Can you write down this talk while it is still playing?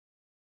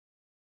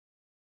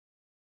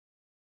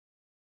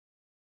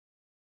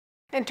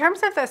In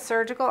terms of the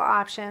surgical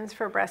options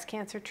for breast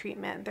cancer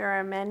treatment, there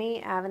are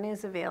many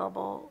avenues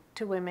available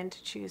to women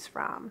to choose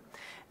from.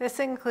 This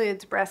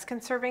includes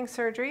breast-conserving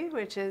surgery,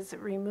 which is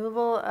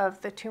removal of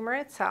the tumor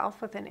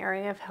itself with an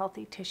area of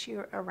healthy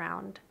tissue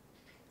around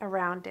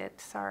it.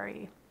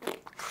 Sorry.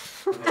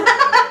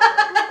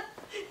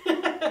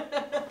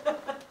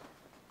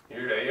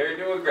 You're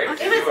doing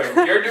great.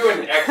 You're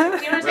doing excellent.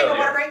 Do you want to take a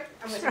water break?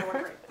 I'm going to take a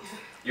water break.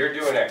 You're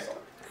doing excellent.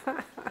 All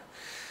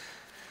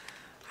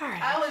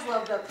right. I always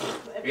love the.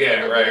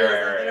 Yeah, right.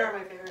 They are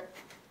my favorite.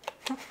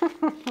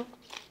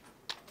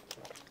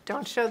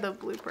 Don't show the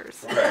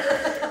bloopers.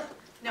 Right.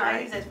 No,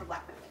 I use this for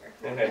blackmail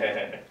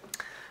later.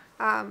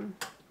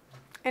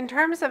 In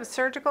terms of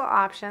surgical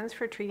options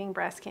for treating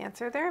breast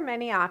cancer, there are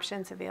many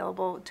options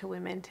available to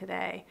women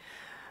today.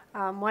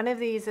 One of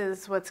these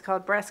is what's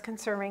called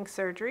breast-conserving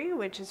surgery,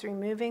 which is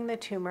removing the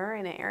tumor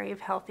in an area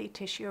of healthy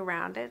tissue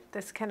around it.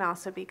 This can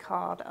also be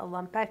called a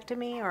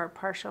lumpectomy or a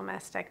partial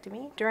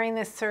mastectomy. During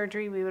this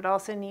surgery, we would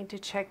also need to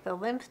check the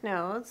lymph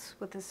nodes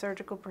with a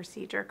surgical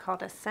procedure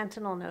called a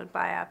sentinel node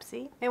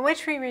biopsy, in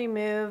which we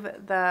remove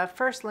the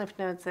first lymph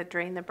nodes that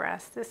drain the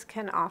breast. This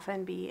can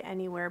often be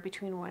anywhere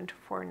between 1 to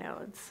 4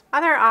 nodes.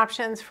 Other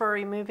options for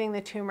removing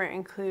the tumor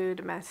include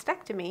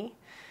mastectomy,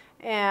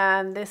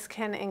 and this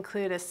can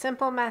include a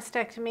simple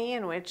mastectomy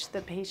in which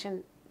the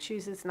patient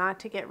chooses not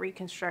to get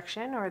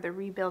reconstruction or the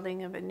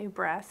rebuilding of a new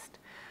breast,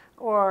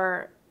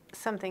 or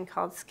something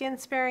called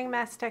skin-sparing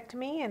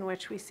mastectomy, in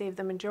which we save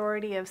the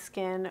majority of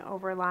skin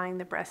overlying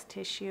the breast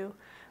tissue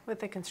with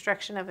the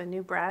construction of a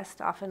new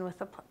breast, often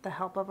with the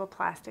help of a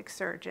plastic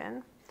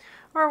surgeon,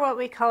 or what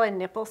we call a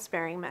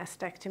nipple-sparing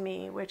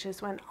mastectomy, which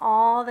is when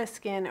all the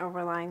skin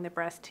overlying the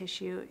breast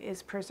tissue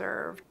is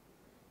preserved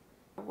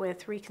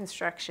with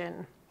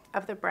reconstruction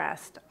of the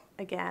breast,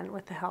 again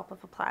with the help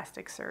of a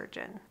plastic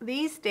surgeon.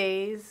 These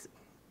days,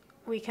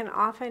 we can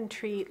often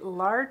treat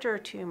larger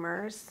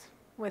tumors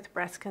with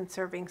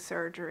breast-conserving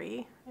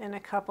surgery in a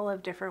couple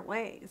of different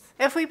ways.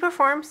 If we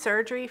perform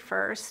surgery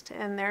first,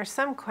 and there's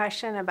some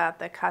question about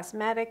the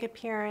cosmetic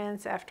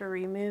appearance after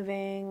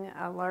removing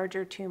a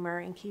larger tumor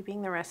and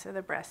keeping the rest of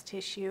the breast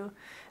tissue,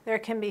 there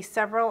can be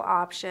several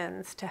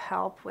options to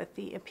help with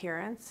the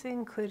appearance,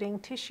 including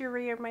tissue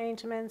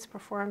rearrangements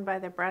performed by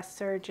the breast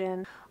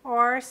surgeon,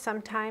 or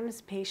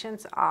sometimes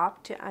patients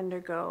opt to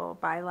undergo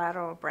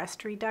bilateral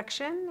breast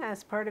reduction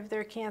as part of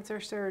their cancer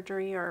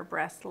surgery or a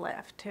breast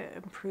lift to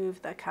improve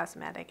the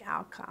cosmetic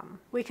outcome.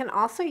 We can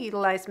also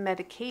utilize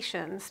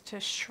medications to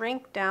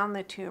shrink down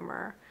the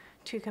tumor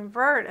to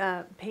convert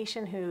a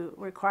patient who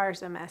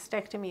requires a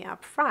mastectomy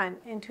up front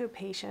into a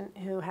patient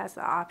who has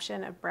the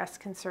option of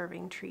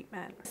breast-conserving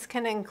treatment. This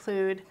can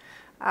include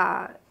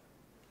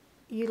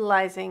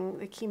utilizing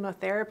the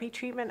chemotherapy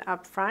treatment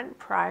up front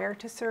prior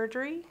to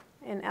surgery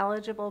in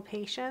eligible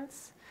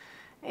patients,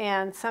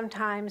 and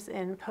sometimes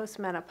in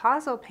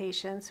postmenopausal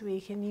patients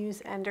we can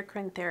use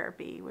endocrine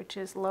therapy, which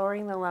is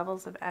lowering the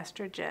levels of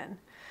estrogen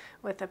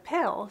with a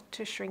pill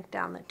to shrink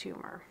down the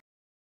tumor.